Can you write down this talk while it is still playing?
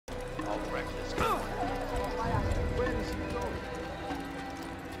I'll wreck this guy. Where is he going?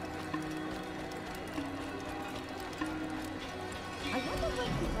 I wonder where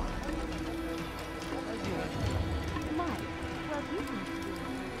he's off. Mike, well, you have to do it.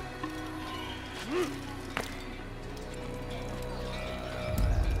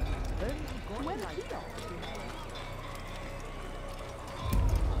 Where is he off?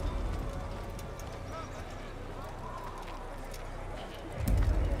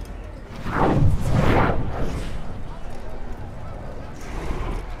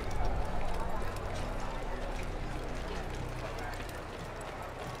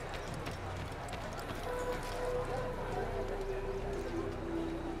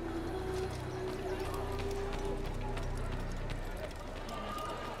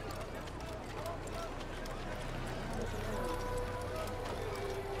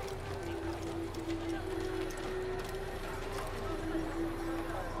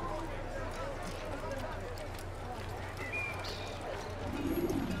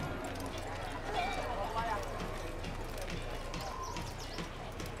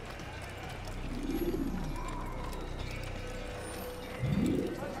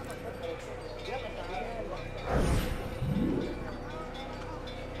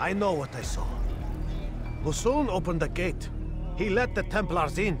 I know what I saw. Musun opened the gate. He let the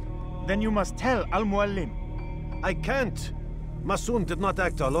Templars in. Then you must tell Al-Mualim. I can't. Masun did not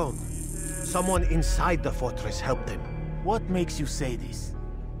act alone. Someone inside the fortress helped him. What makes you say this?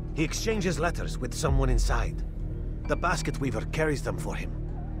 He exchanges letters with someone inside. The basket weaver carries them for him.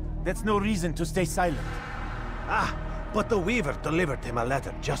 That's no reason to stay silent. Ah, but the weaver delivered him a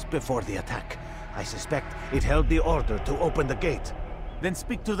letter just before the attack. I suspect it held the order to open the gate. Then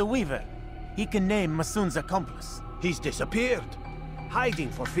speak to the weaver. He can name Masun's accomplice. He's disappeared, hiding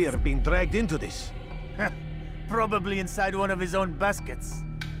for fear of being dragged into this. Probably inside one of his own baskets.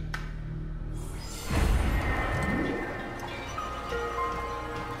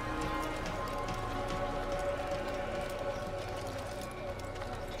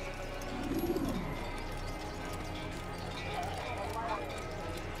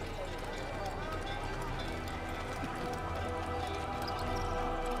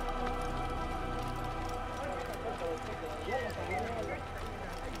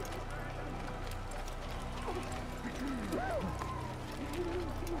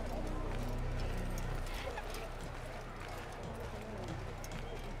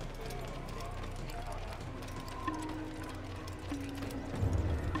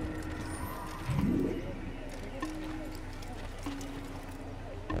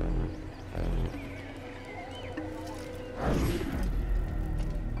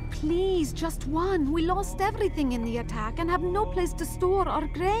 Please, just one. We lost everything in the attack and have no place to store our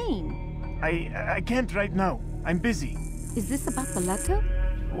grain. I can't right now. I'm busy. Is this about the letter?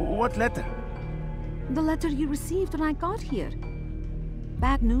 What letter? The letter you received when I got here.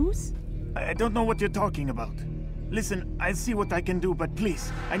 Bad news? I don't know what you're talking about. Listen, I'll see what I can do, but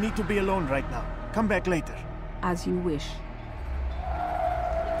please, I need to be alone right now. Come back later. As you wish.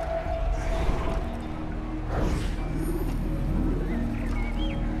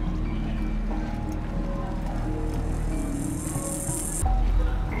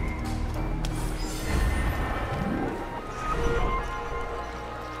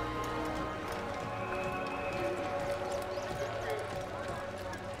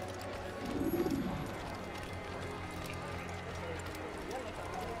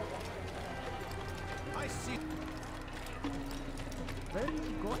 Where are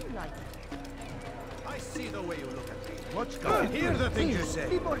you going like that? I see the way you look at me. What's going Hear the things you say.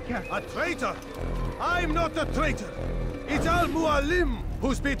 Be more careful. A traitor! I'm not a traitor! It's Al-Mualim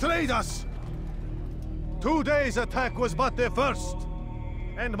who's betrayed us! 2 days' attack was but the first.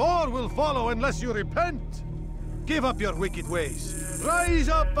 And more will follow unless you repent. Give up your wicked ways. Rise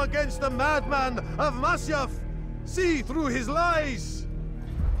up against the madman of Masyaf. See through his lies.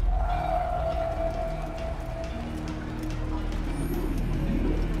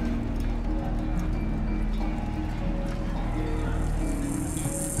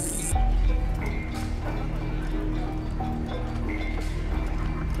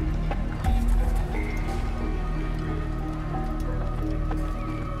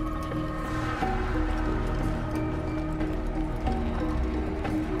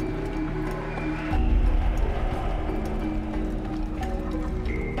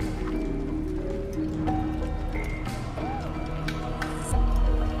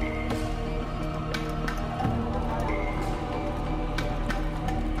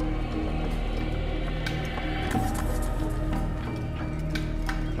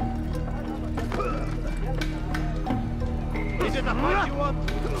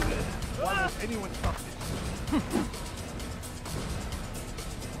 Why won't anyone stop this?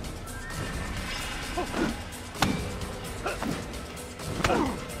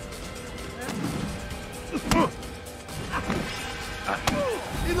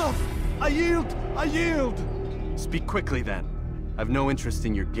 Enough! I yield! I yield! Speak quickly then. I've no interest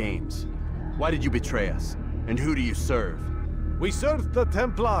in your games. Why did you betray us? And who do you serve? We serve the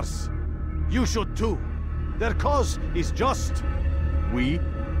Templars. You should too. Their cause is just. We?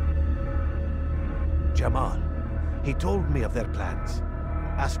 Jamal. He told me of their plans.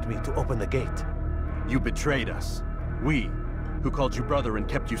 Asked me to open the gate. You betrayed us. We, who called you brother and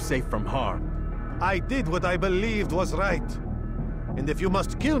kept you safe from harm. I did what I believed was right. And if you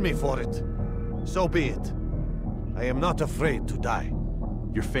must kill me for it, so be it. I am not afraid to die.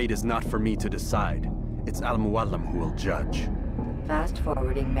 Your fate is not for me to decide. It's Al-Mualim who will judge.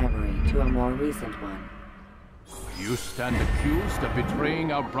 Fast-forwarding memory to a more recent one. You stand accused of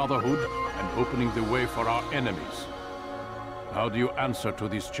betraying our Brotherhood and opening the way for our enemies. How do you answer to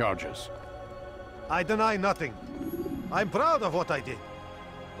these charges? I deny nothing. I'm proud of what I did.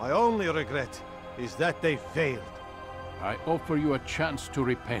 My only regret is that they failed. I offer you a chance to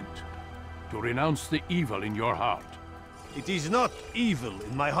repent, to renounce the evil in your heart. It is not evil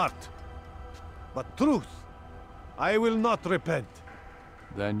in my heart, but truth. I will not repent.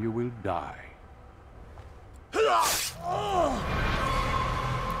 Then you will die.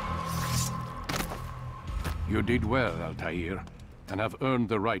 You did well, Altair, and have earned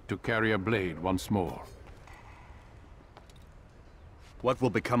the right to carry a blade once more. What will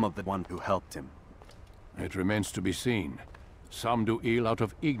become of the one who helped him? It remains to be seen. Some do ill out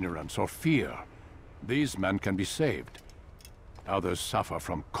of ignorance or fear. These men can be saved. Others suffer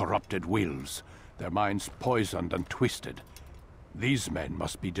from corrupted wills, their minds poisoned and twisted. These men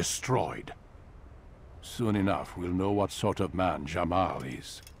must be destroyed. Soon enough, we'll know what sort of man Jamal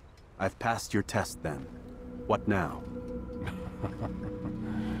is. I've passed your test then. What now?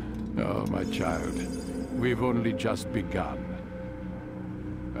 Oh, my child. We've only just begun.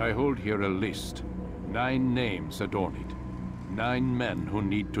 I hold here a list. 9 names adorn it. 9 men who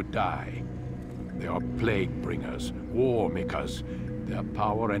need to die. They are plague bringers, war makers. Their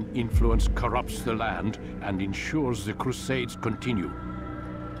power and influence corrupts the land and ensures the Crusades continue.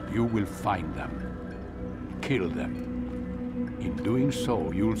 You will find them. Kill them. In doing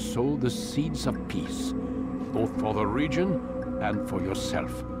so, you'll sow the seeds of peace, both for the region and for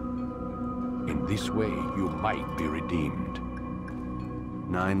yourself. In this way, you might be redeemed.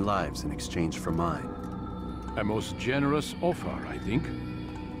 9 lives in exchange for mine. A most generous offer, I think.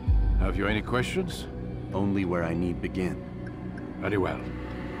 Have you any questions? Only where I need begin. Very well.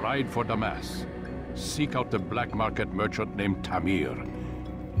 Ride for Damas. Seek out the black market merchant named Tamir.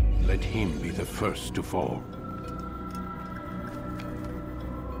 Let him be the first to fall.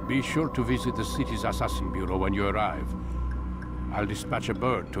 Be sure to visit the city's assassin bureau when you arrive. I'll dispatch a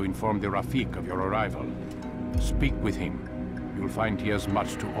bird to inform the Rafik of your arrival. Speak with him. You'll find he has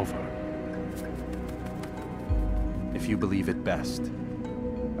much to offer. If you believe it best.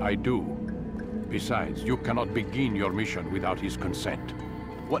 I do. Besides, you cannot begin your mission without his consent.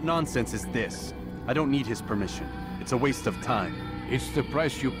 What nonsense is this? I don't need his permission. It's a waste of time. It's the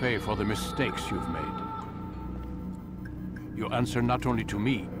price you pay for the mistakes you've made. You answer not only to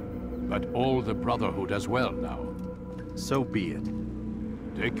me, but all the Brotherhood as well now. So be it.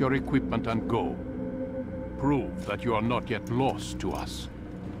 Take your equipment and go. Prove that you are not yet lost to us.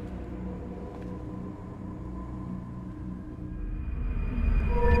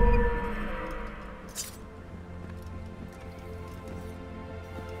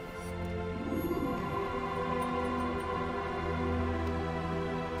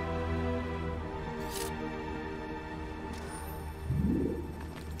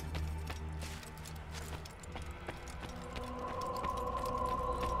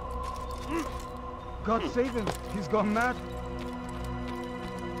 God save him. He's gone mad.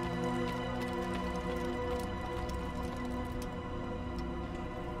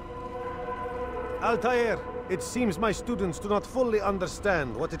 Altair, it seems my students do not fully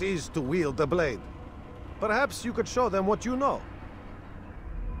understand what it is to wield the blade. Perhaps you could show them what you know.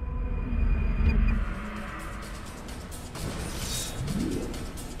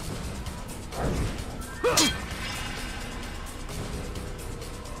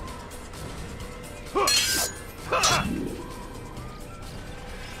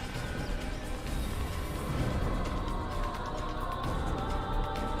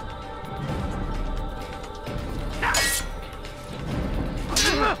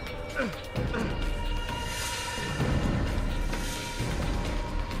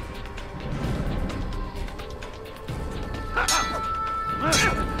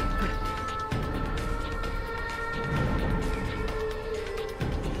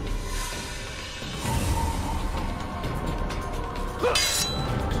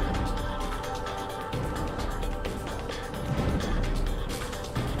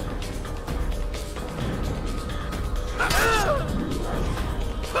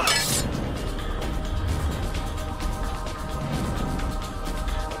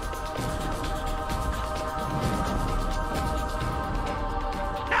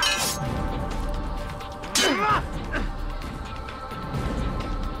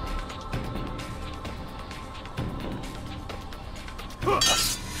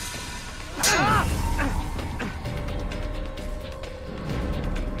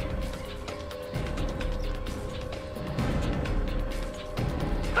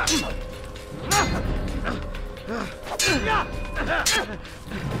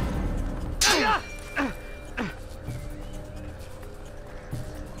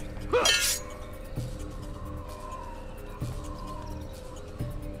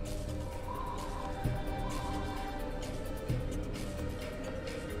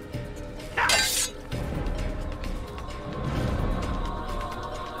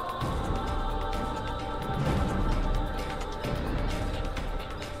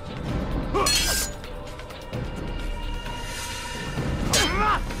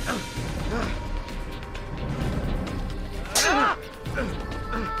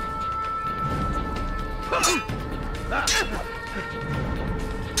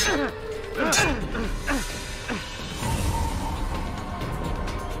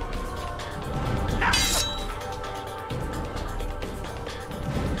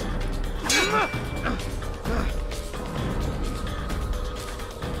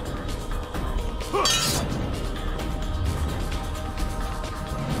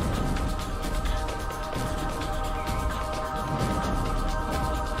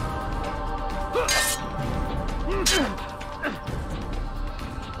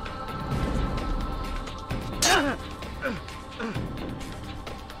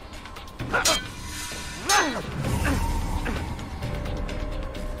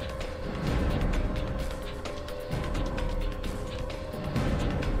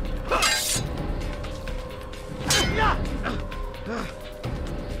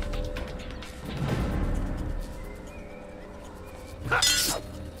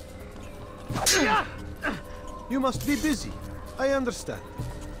 You must be busy. I understand.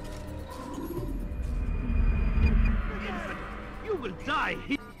 You will die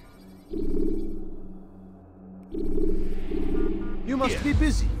here. You must be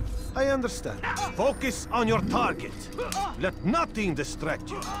busy. I understand. Focus on your target. Let nothing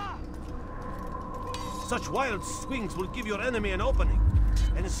distract you. Such wild swings will give your enemy an opening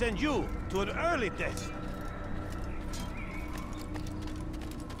and send you to an early death.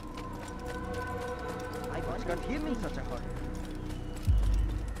 I got here in such a hurry.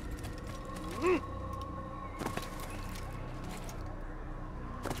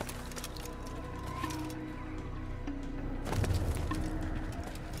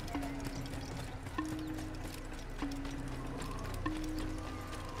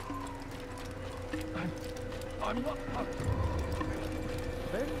 I'm not...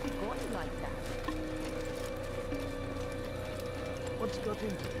 Where is he going like that? What's got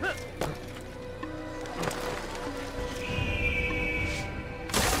into it?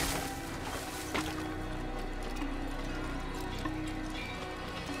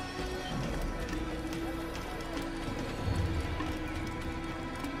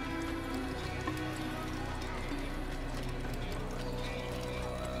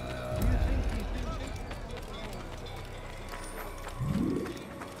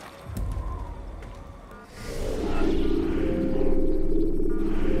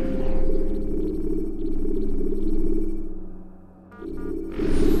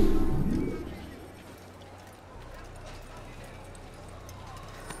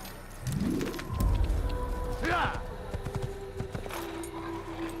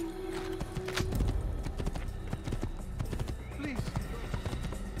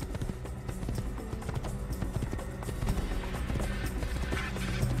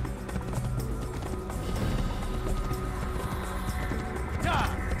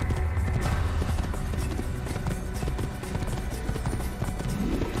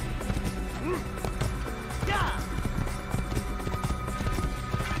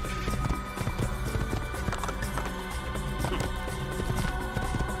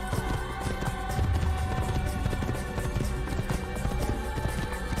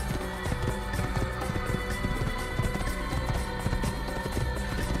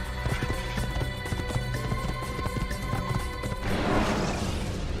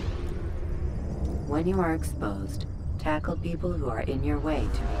 When you are exposed, tackle people who are in your way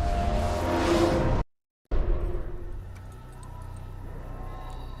to me.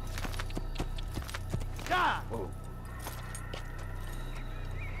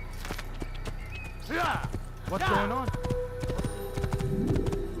 What's going on?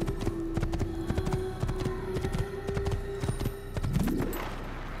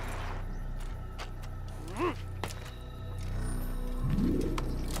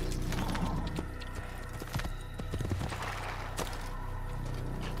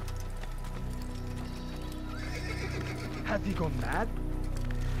 Has he gone mad?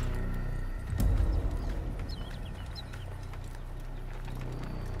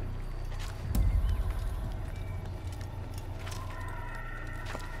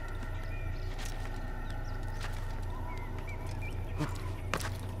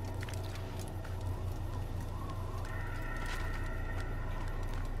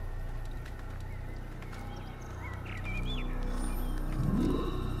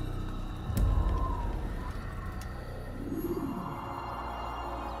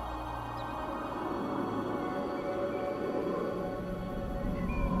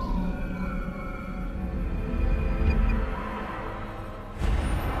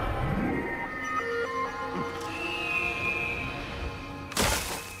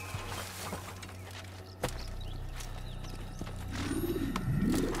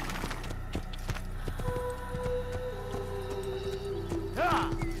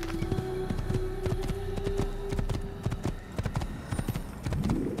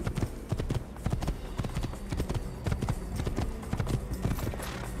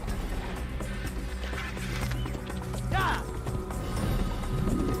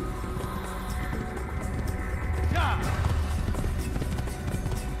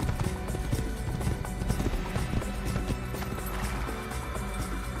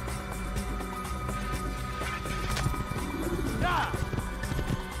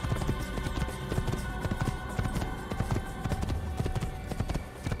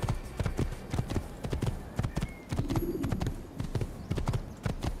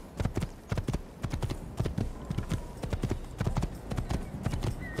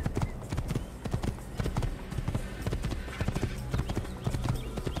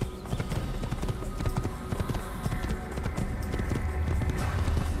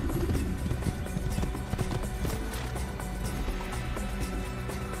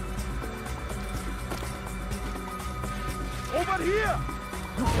 are here!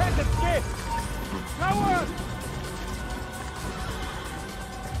 You can't escape! Coward!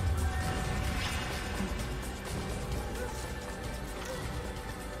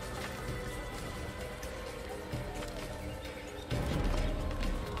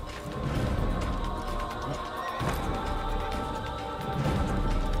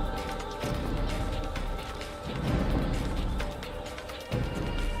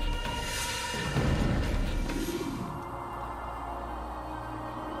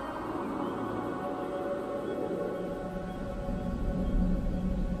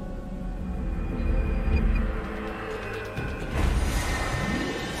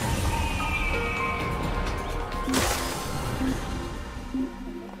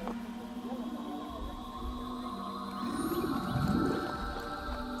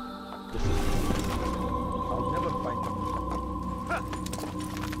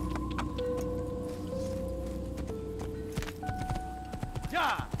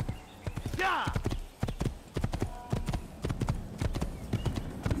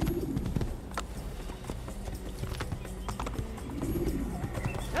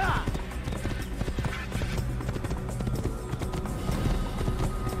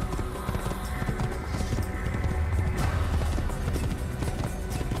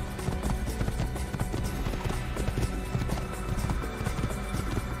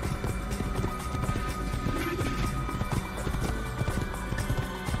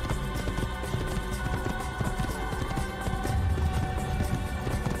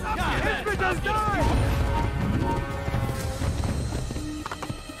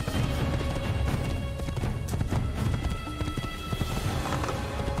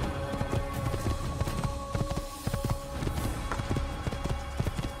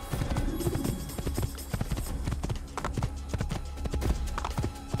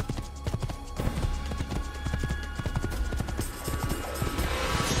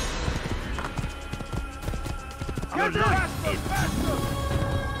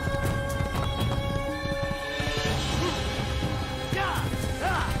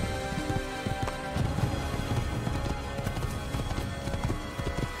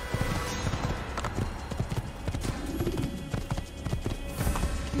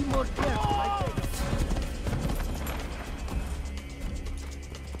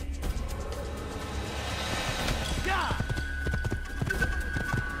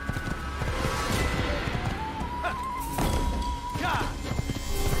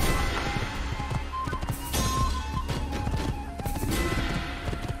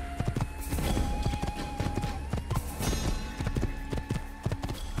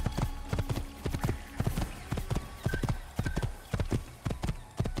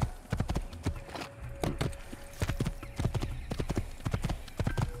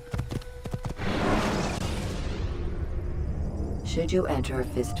 Should you enter a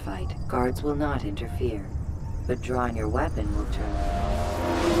fistfight, guards will not interfere, but drawing your weapon will turn.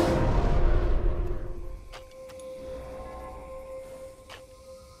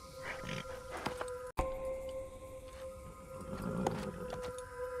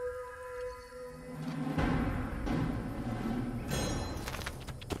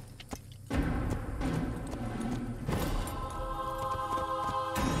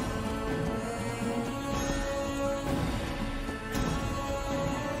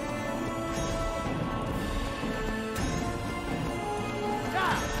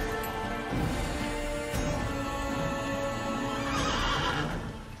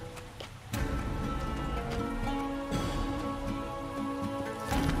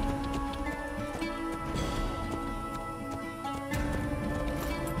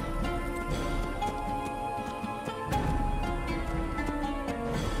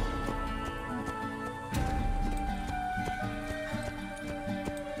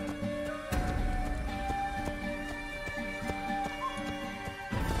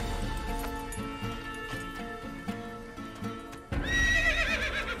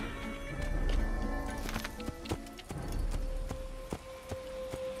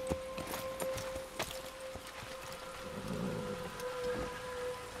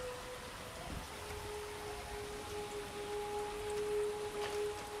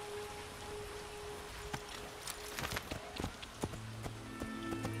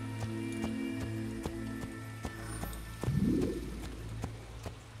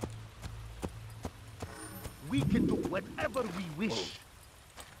 We can do whatever we wish.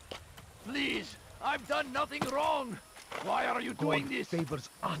 Please, I've done nothing wrong. Why are you doing this? Favors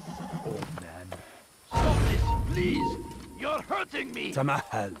us, old man. Stop this, please. You're hurting me.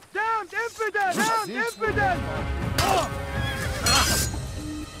 Tamahal. Damned infidel! Damned infidel!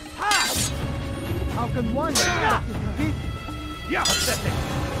 How can one expect to defeat Yeah, pathetic.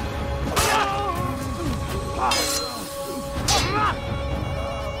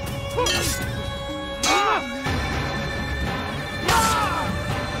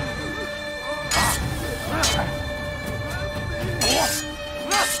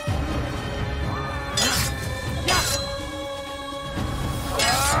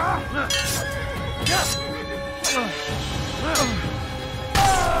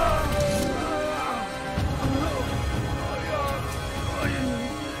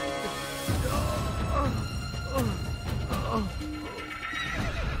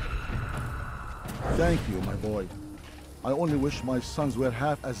 Thank you, my boy. I only wish my sons were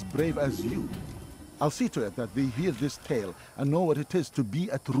half as brave as you. I'll see to it that they hear this tale and know what it is to be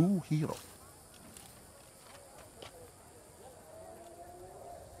a true hero.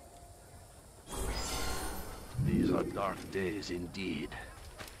 These are dark days indeed.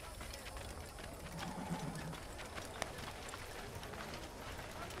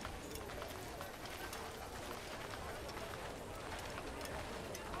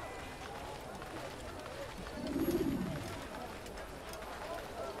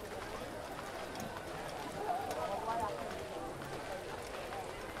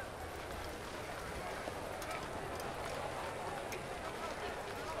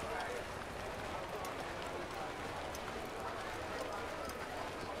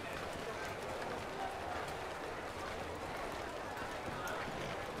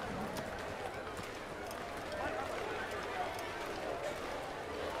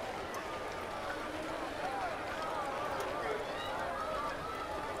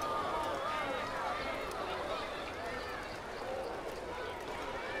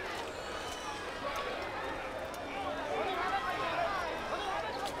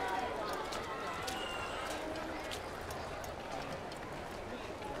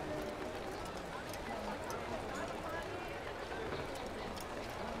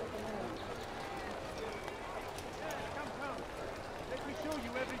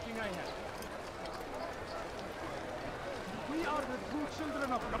 We are the true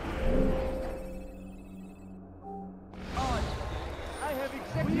children of God. I have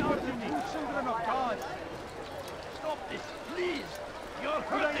accepted. We are the true children of God. Stop this, please! You're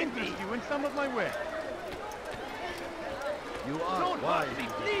Could I hurting me! interest you in some of my work? You are Don't wise, hurt me,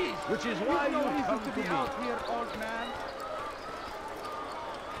 please! Which is why you come to be out here, old man.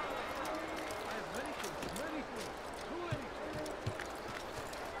 I have many things, too many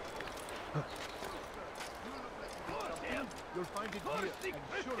You'll find it Curse here. the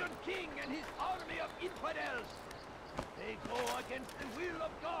Christian king and his army of infidels! They go against the will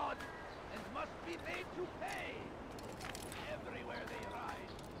of God and must be made to pay! Everywhere they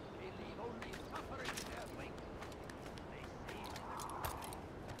ride, they leave only suffering in their wake. They seize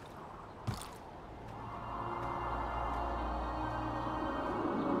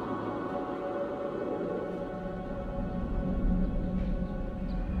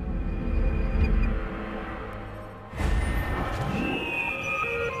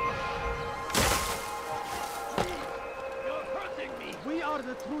We are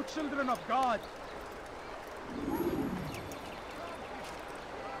the true children of God.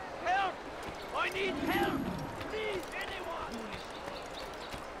 Help! I need help! Please, anyone!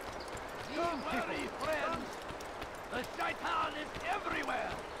 Be wary, friends! The Shaitan is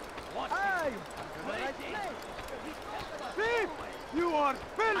everywhere! Watch Hey! waiting! Thief! You are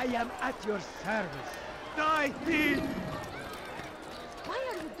filth! I am at your service. Die, thief! Why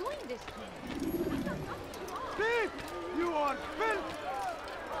are you doing this to me? Thief! You are filth!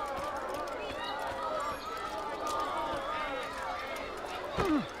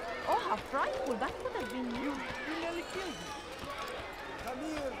 Oh, how frightful. That could have been you. You nearly killed me.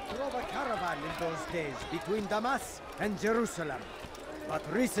 Tamir drove a caravan in those days between Damas and Jerusalem. But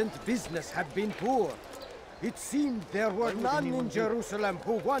recent business had been poor. It seemed there were none in Jerusalem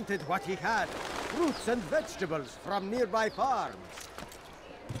who wanted what he had. Fruits and vegetables from nearby farms.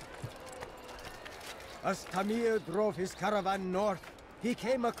 As Tamir drove his caravan north, he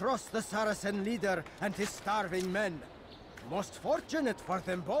came across the Saracen leader and his starving men. Most fortunate for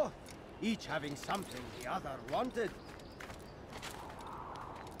them both, each having something the other wanted.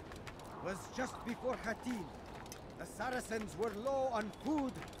 It was just before Hattin. The Saracens were low on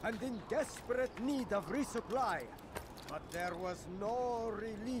food and in desperate need of resupply. But there was no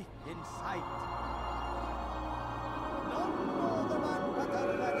relief in sight. None know the man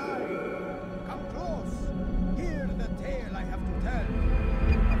better than I. Come close. Hear the tale I have to tell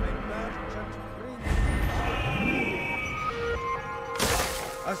of a merchant prince.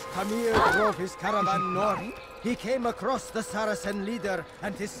 As Tamir drove his caravan north, he came across the Saracen leader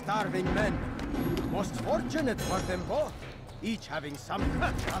and his starving men. Most fortunate for them both, each having some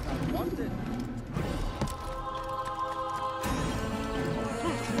other wanted.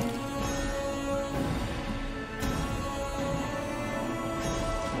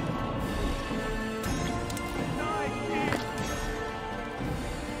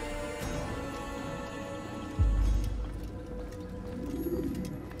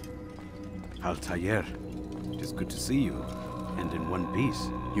 Altair, it is good to see you, and in one piece.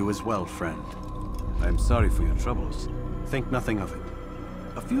 You as well, friend. I am sorry for your troubles. Think nothing of it.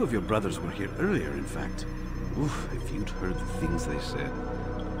 A few of your brothers were here earlier, in fact. Oof, if you'd heard the things they said,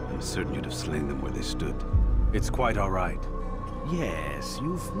 I'm certain you'd have slain them where they stood. It's quite all right. Yes,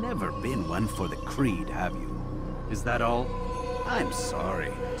 you've never been one for the creed, have you? Is that all? I'm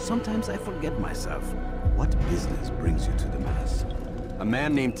sorry. Sometimes I forget myself. What business brings you to the Mass? A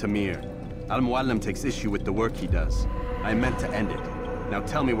man named Tamir. Al-Mualim takes issue with the work he does. I meant to end it. Now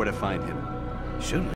tell me where to find him. Sure.